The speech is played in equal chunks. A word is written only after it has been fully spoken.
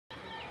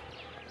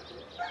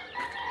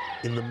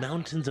In the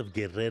mountains of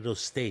Guerrero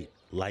State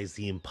lies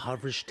the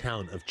impoverished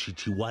town of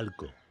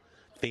Chichihualco,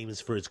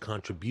 famous for its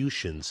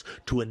contributions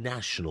to a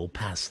national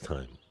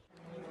pastime.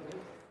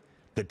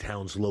 The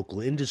town's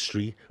local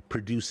industry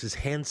produces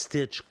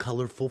hand-stitched,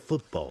 colorful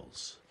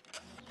footballs.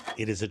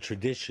 It is a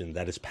tradition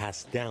that is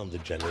passed down the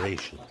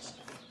generations.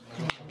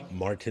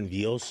 Martin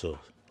Vioso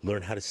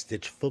learned how to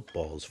stitch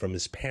footballs from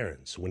his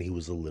parents when he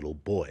was a little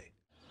boy.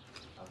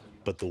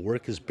 But the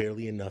work is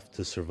barely enough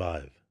to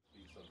survive.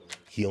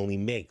 He only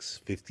makes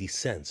 50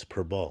 cents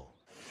per ball,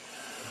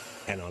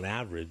 and on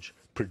average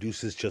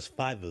produces just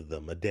 5 of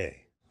them a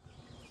day.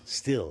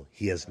 Still,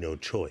 he has no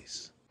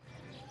choice.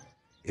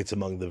 It's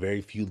among the very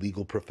few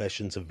legal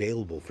professions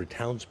available for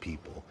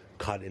townspeople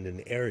caught in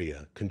an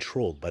area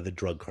controlled by the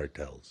drug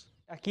cartels.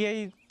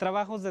 Here,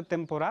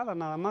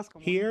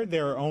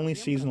 there are only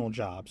seasonal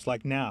jobs,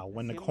 like now,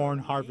 when the corn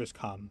harvest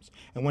comes.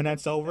 And when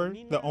that's over,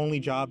 the only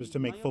job is to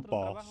make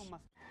footballs.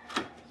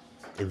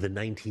 In the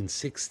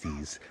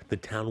 1960s, the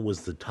town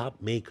was the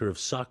top maker of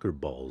soccer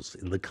balls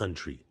in the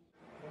country.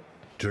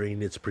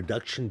 During its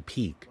production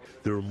peak,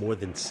 there were more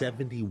than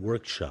 70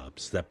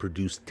 workshops that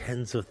produced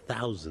tens of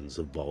thousands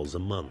of balls a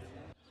month.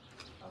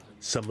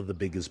 Some of the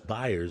biggest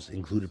buyers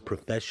included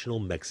professional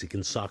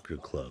Mexican soccer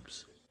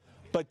clubs.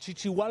 But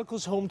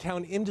Chichihualco's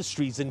hometown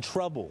industry is in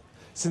trouble.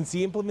 Since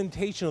the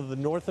implementation of the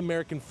North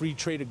American Free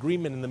Trade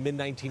Agreement in the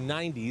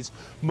mid-1990s,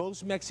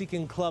 most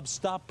Mexican clubs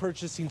stopped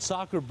purchasing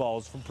soccer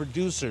balls from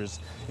producers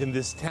in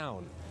this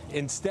town.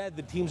 Instead,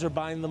 the teams are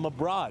buying them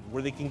abroad,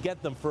 where they can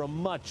get them for a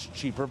much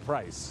cheaper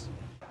price.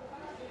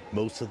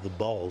 Most of the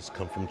balls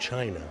come from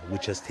China,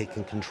 which has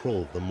taken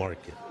control of the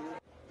market.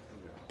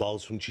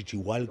 Balls from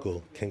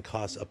Chichihualco can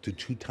cost up to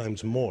 2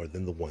 times more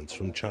than the ones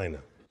from China.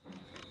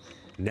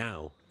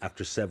 Now,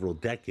 after several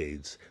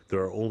decades,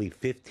 there are only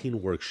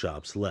 15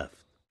 workshops left.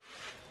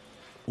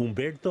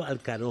 Humberto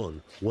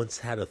Alcaron once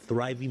had a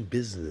thriving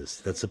business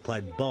that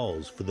supplied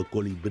balls for the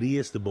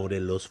Colibríes de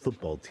Morelos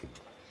football team.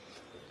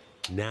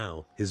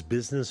 Now, his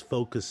business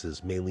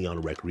focuses mainly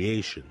on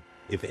recreation,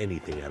 if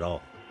anything at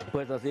all.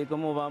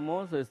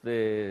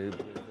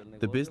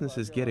 The business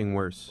is getting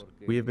worse.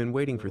 We have been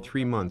waiting for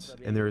 3 months,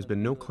 and there has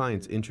been no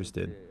clients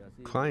interested.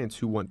 Clients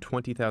who want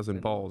 20,000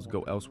 balls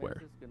go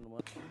elsewhere.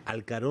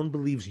 Alcaron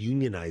believes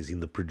unionizing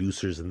the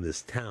producers in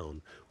this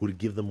town would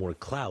give them more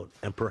clout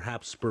and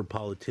perhaps spur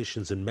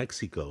politicians in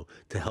Mexico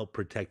to help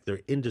protect their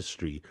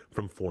industry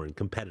from foreign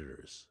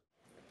competitors.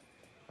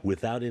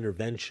 Without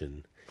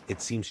intervention,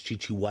 it seems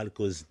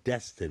Chichihualco is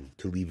destined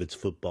to leave its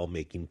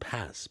football-making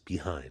past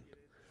behind.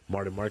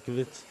 Martin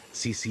Markovitz,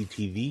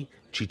 CCTV,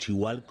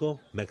 Chichihualco,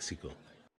 Mexico.